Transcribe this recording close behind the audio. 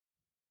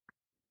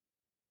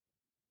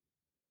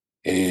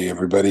Hey,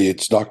 everybody,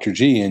 it's Dr.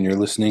 G, and you're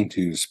listening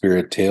to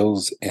Spirit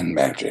Tales and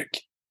Magic.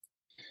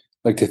 I'd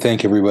like to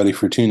thank everybody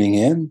for tuning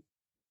in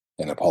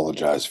and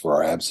apologize for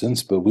our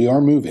absence, but we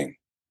are moving.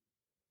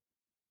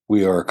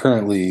 We are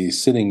currently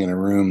sitting in a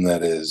room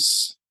that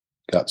has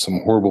got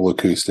some horrible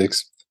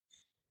acoustics.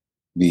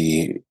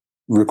 The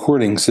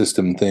recording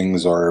system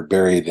things are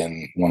buried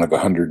in one of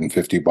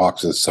 150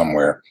 boxes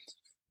somewhere.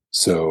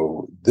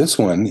 So this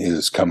one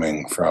is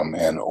coming from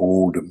an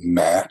old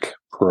Mac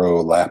Pro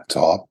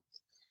laptop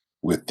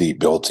with the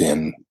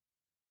built-in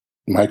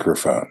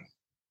microphone.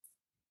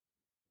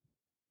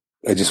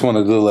 I just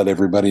wanted to let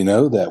everybody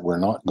know that we're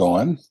not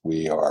gone.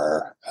 We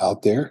are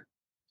out there,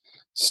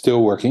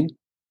 still working.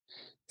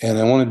 And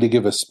I wanted to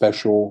give a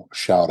special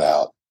shout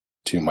out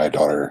to my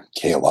daughter,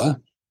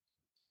 Kayla,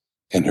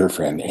 and her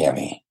friend,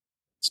 Annie.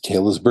 It's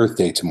Kayla's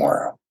birthday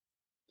tomorrow.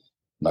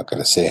 I'm not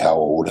going to say how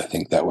old. I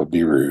think that would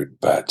be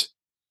rude, but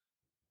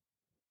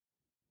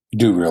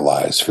do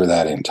realize for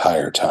that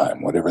entire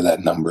time, whatever that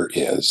number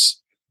is,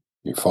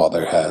 your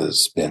father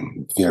has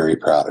been very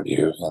proud of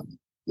you and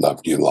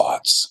loved you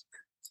lots.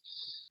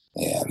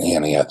 And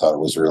Annie, I thought it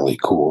was really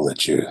cool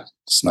that you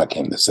snuck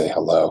in to say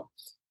hello.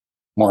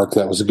 Mark,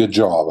 that was a good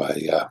job.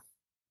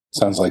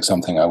 Sounds like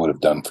something I would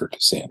have done for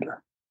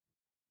Cassandra.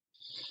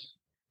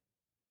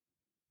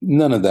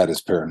 None of that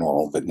is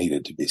paranormal, but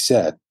needed to be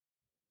said.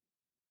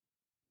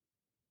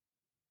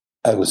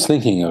 I was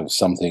thinking of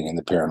something in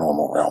the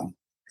paranormal realm.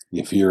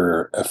 If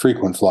you're a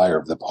frequent flyer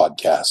of the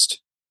podcast,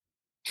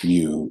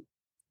 you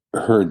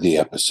heard the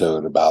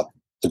episode about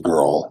the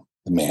girl,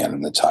 the man,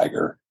 and the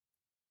tiger,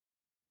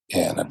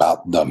 and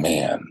about the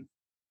man.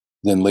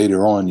 Then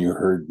later on, you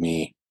heard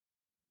me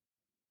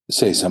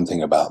say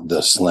something about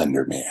the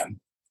Slender Man.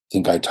 I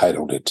think I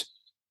titled it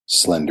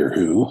Slender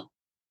Who.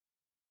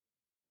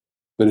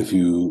 But if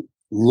you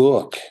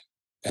look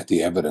at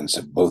the evidence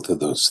of both of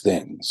those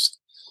things,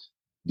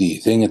 the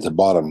thing at the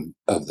bottom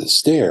of the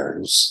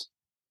stairs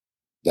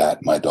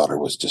that my daughter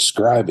was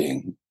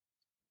describing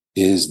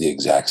is the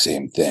exact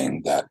same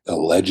thing that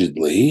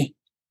allegedly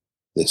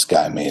this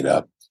guy made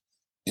up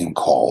and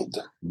called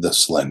the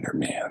Slender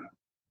Man.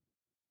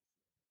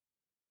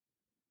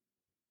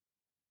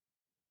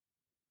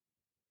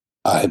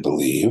 I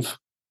believe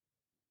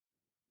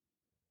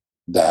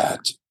that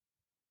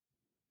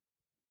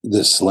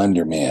the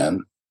Slender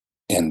Man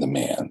and the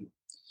man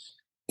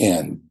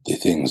and the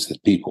things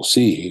that people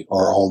see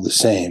are all the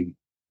same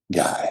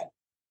guy.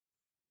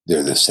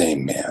 They're the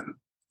same man.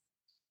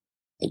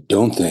 I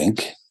don't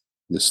think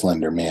the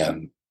Slender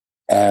Man,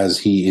 as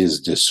he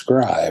is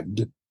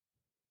described,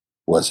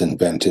 was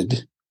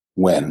invented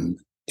when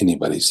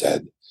anybody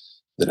said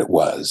that it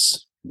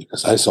was,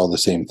 because I saw the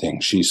same thing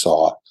she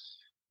saw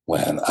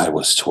when I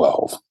was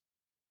 12.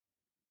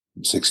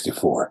 I'm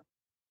 64.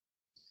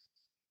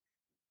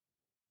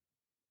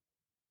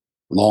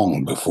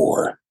 Long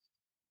before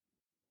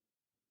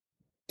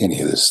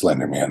any of this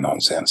Slender Man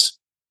nonsense.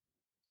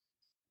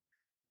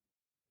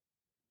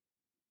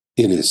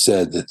 It is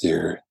said that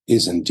there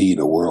is indeed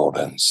a world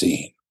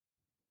unseen,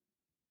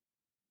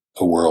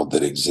 a world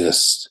that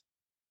exists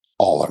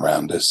all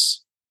around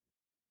us,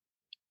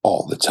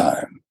 all the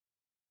time.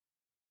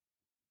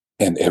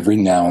 And every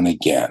now and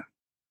again,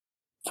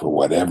 for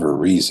whatever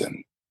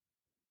reason,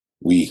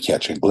 we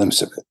catch a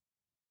glimpse of it,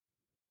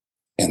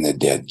 and the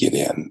dead get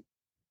in.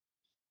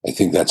 I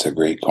think that's a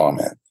great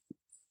comment.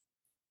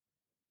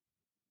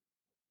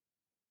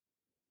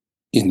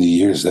 In the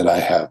years that I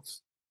have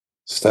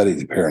studied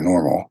the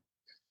paranormal,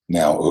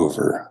 now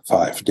over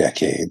 5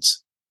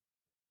 decades,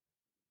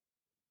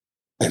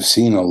 I've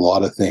seen a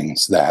lot of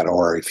things that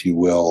are, if you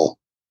will,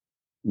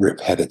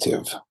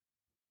 repetitive.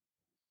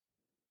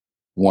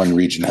 One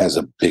region has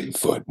a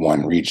Bigfoot,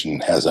 one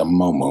region has a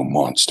Momo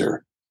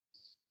monster.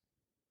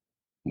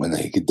 When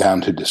they get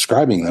down to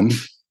describing them,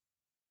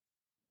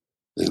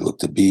 they look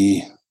to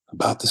be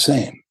about the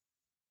same.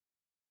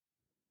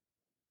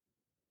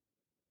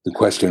 The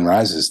question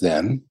rises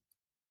then,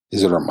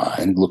 is it our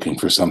mind looking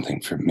for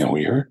something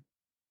familiar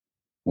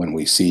when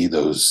we see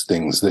those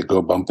things that go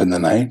bump in the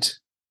night?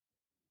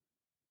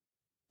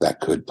 That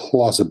could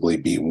plausibly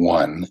be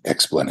one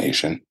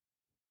explanation.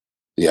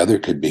 The other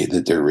could be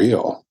that they're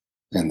real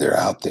and they're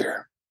out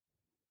there.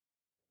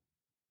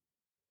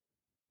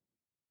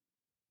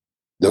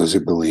 Those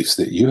are beliefs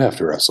that you have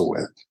to wrestle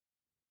with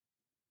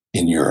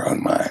in your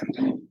own mind.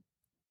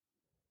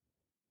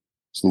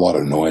 There's a lot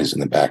of noise in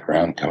the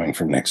background coming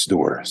from next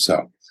door,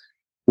 so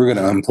we're going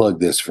to unplug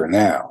this for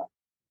now.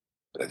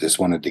 But I just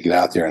wanted to get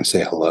out there and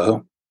say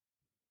hello.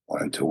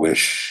 Wanted to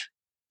wish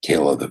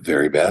Kayla the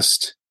very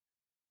best.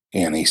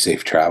 Annie,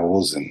 safe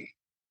travels, and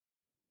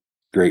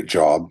great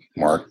job.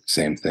 Mark,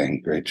 same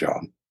thing. Great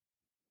job.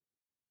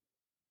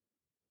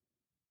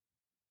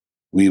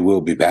 We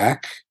will be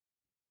back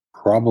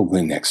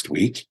probably next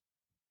week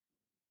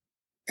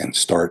and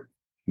start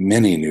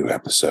many new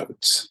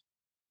episodes.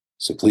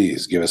 So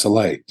please give us a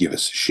like, give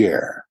us a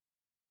share.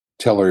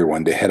 Tell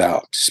everyone to head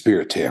out to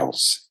Spirit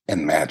Tales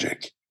and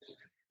Magic.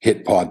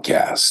 Hit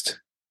podcast.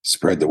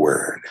 Spread the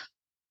word.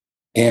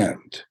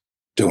 And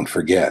don't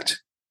forget,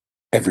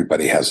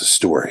 everybody has a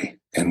story,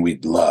 and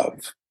we'd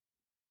love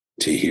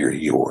to hear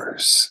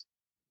yours.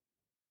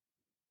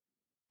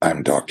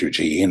 I'm Dr.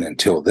 G, and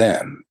until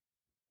then,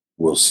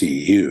 we'll see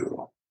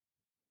you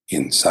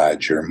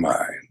inside your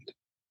mind.